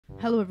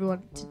Hello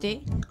everyone,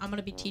 today I'm going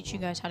to be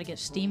teaching you guys how to get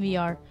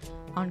SteamVR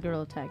on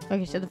Gorilla Tag.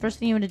 Okay, so the first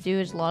thing you want to do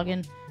is log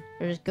in,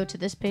 or just go to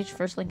this page,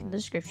 first link in the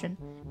description,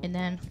 and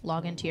then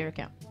log into your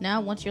account. Now,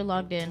 once you're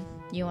logged in,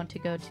 you want to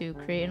go to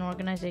create an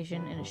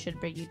organization, and it should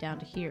bring you down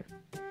to here.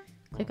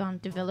 Click on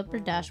developer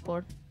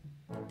dashboard,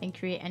 and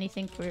create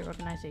anything for your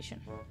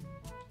organization.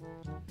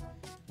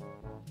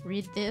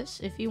 Read this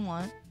if you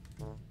want,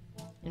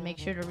 and make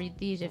sure to read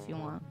these if you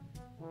want.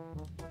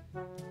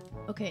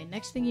 Okay,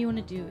 next thing you want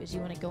to do is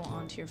you want to go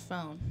onto your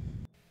phone.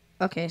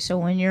 Okay, so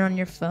when you're on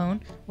your phone,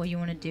 what you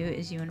want to do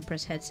is you want to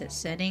press headset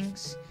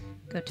settings,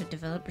 go to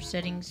developer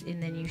settings,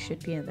 and then you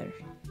should be in there.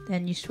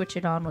 Then you switch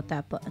it on with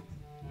that button.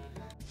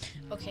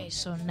 Okay,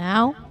 so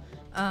now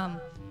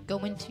go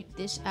into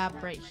this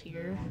app right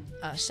here,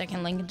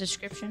 second link in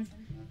description,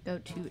 go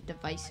to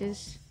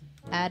devices,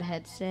 add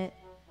headset,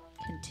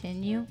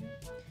 continue,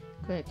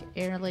 click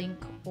AirLink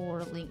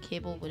or link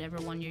cable, whatever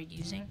one you're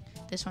using.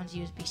 This one's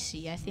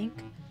USB-C, I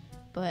think,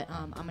 but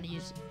I'm going to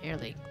use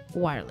AirLink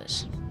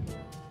wireless.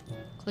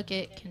 Click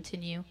it,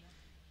 continue,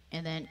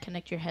 and then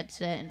connect your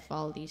headset and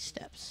follow these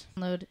steps.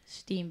 Download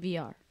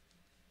SteamVR.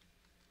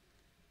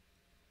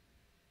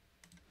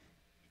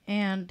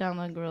 And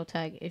download Gorilla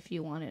Tag if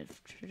you want it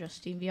for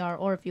just SteamVR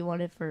or if you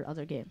want it for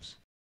other games.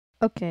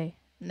 Okay,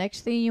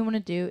 next thing you want to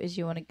do is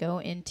you want to go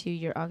into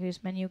your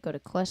Oculus menu, go to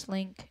Quest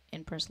Link,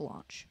 and press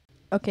launch.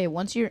 Okay,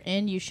 once you're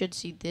in, you should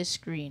see this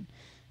screen.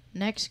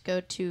 Next, go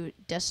to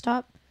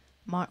desktop,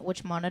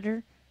 which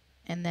monitor,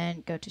 and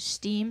then go to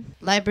Steam,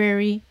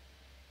 library,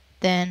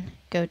 then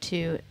go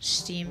to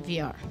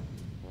SteamVR.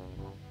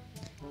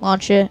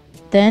 Launch it,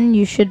 then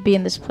you should be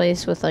in this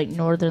place with like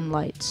northern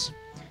lights.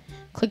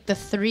 Click the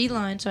 3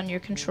 lines on your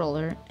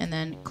controller, and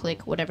then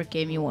click whatever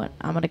game you want.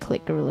 I'm going to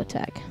click Gorilla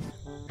Tag.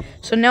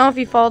 So now if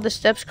you follow the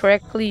steps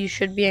correctly, you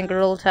should be in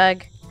Gorilla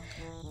Tag.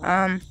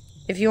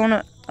 If you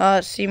want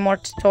to see more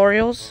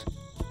tutorials,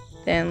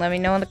 then let me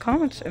know in the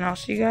comments, and I'll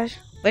see you guys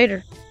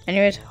later.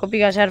 Anyways, hope you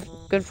guys had a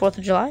good 4th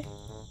of July.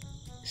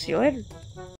 See you later.